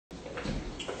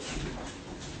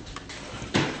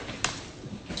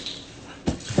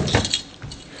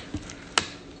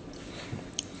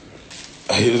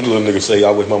This little nigga say, I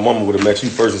wish my mama would have met you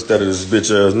first instead of this bitch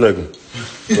ass nigga.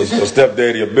 So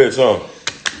stepdaddy a bitch, huh?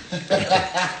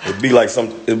 It'd be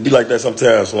like that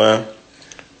sometimes, Slime.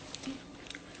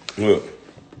 Look.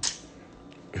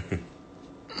 I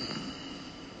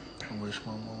wish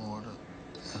my mama would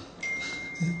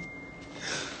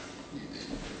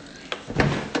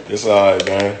have. It's alright,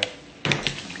 man.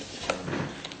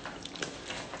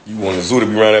 You want the zoo to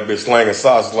be around that bitch slanging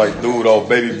sauce like dude, old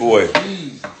baby boy.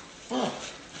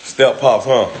 Step pops,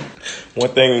 huh? One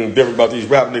thing different about these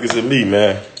rap niggas and me,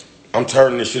 man. I'm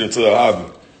turning this shit into a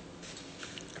hobby.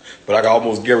 But I can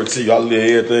almost guarantee you I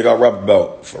live everything I rap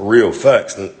about. For real,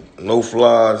 facts. No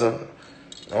flies, huh?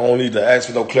 I don't need to ask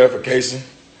for no clarification.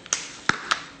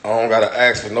 I don't gotta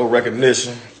ask for no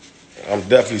recognition. I'm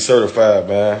definitely certified,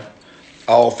 man.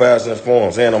 All fast and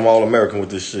forms, and I'm all American with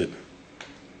this shit.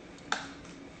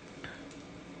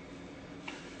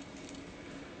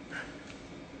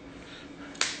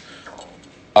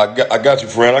 I got you,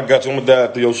 friend. I got you. I'm gonna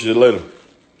dive through your shit later.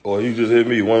 Or you just hit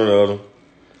me, one or the other.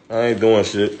 I ain't doing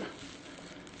shit.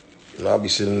 And I'll be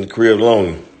sitting in the crib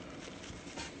lonely.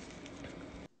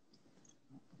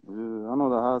 Yeah, I know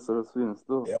the house is feeling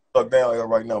still. Yeah, I'm stuck down here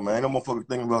right now, man. Ain't no motherfucker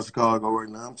thinking about Chicago right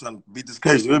now. I'm trying to beat this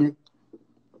case, you hear me?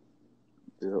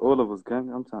 Yeah, all of us,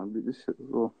 gang. I'm trying to beat this shit as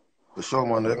well. For sure,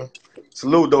 my nigga.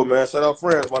 Salute, though, man. Shout out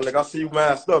friends, my nigga. I see you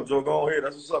masked up, Joe. Go ahead.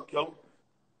 That's what's up, killer.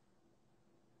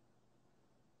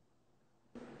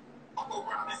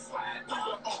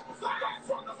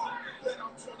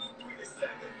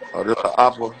 Oh, this is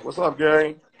Opera. What's up,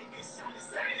 gang?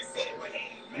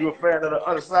 You a fan of the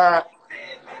other side?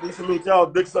 We salute y'all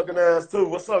dick sucking ass too.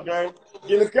 What's up, gang?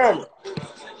 Get in the camera.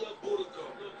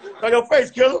 Got your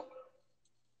face, killer.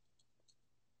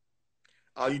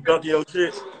 Oh, you dunking your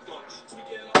shit?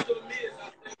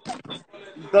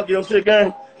 You dunking your shit,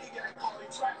 gang?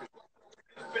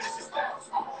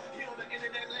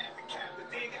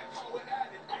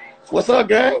 What's up,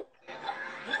 gang?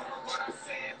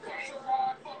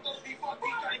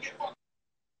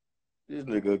 This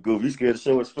nigga a goof. He scared to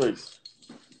show his face.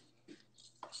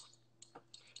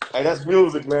 Hey, that's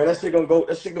music, man. That shit gonna go.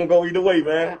 That shit gonna go either way,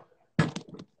 man.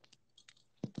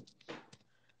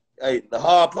 Hey, the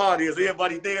hard part is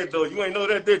everybody dead though. You ain't know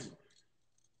that, did you?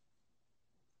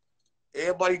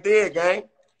 Everybody dead, gang.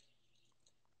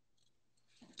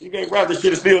 You can't rap this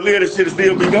shit and still live. This shit and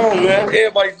still be gone, man.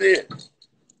 Everybody dead.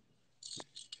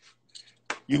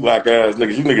 You whack ass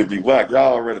niggas. You niggas be whack.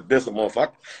 Y'all already diss a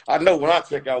motherfucker. I know when I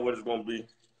check out what it's gonna be.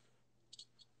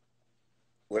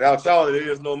 Without y'all, it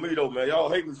is no me though, man.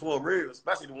 Y'all hate me for a real,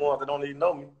 especially the ones that don't even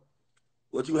know me.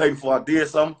 What you hating for? I did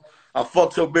something. I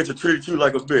fucked your bitch and treated you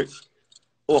like a bitch.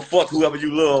 Or fuck whoever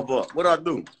you love up. What I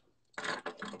do?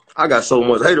 I got so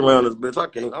much hate around this bitch. I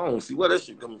don't see where that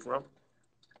shit coming from.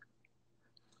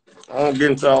 I don't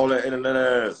get into all that internet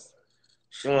ass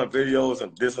showing videos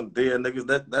and this and dead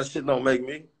niggas. That shit don't make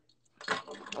me.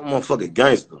 I'm a motherfucking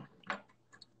gangster.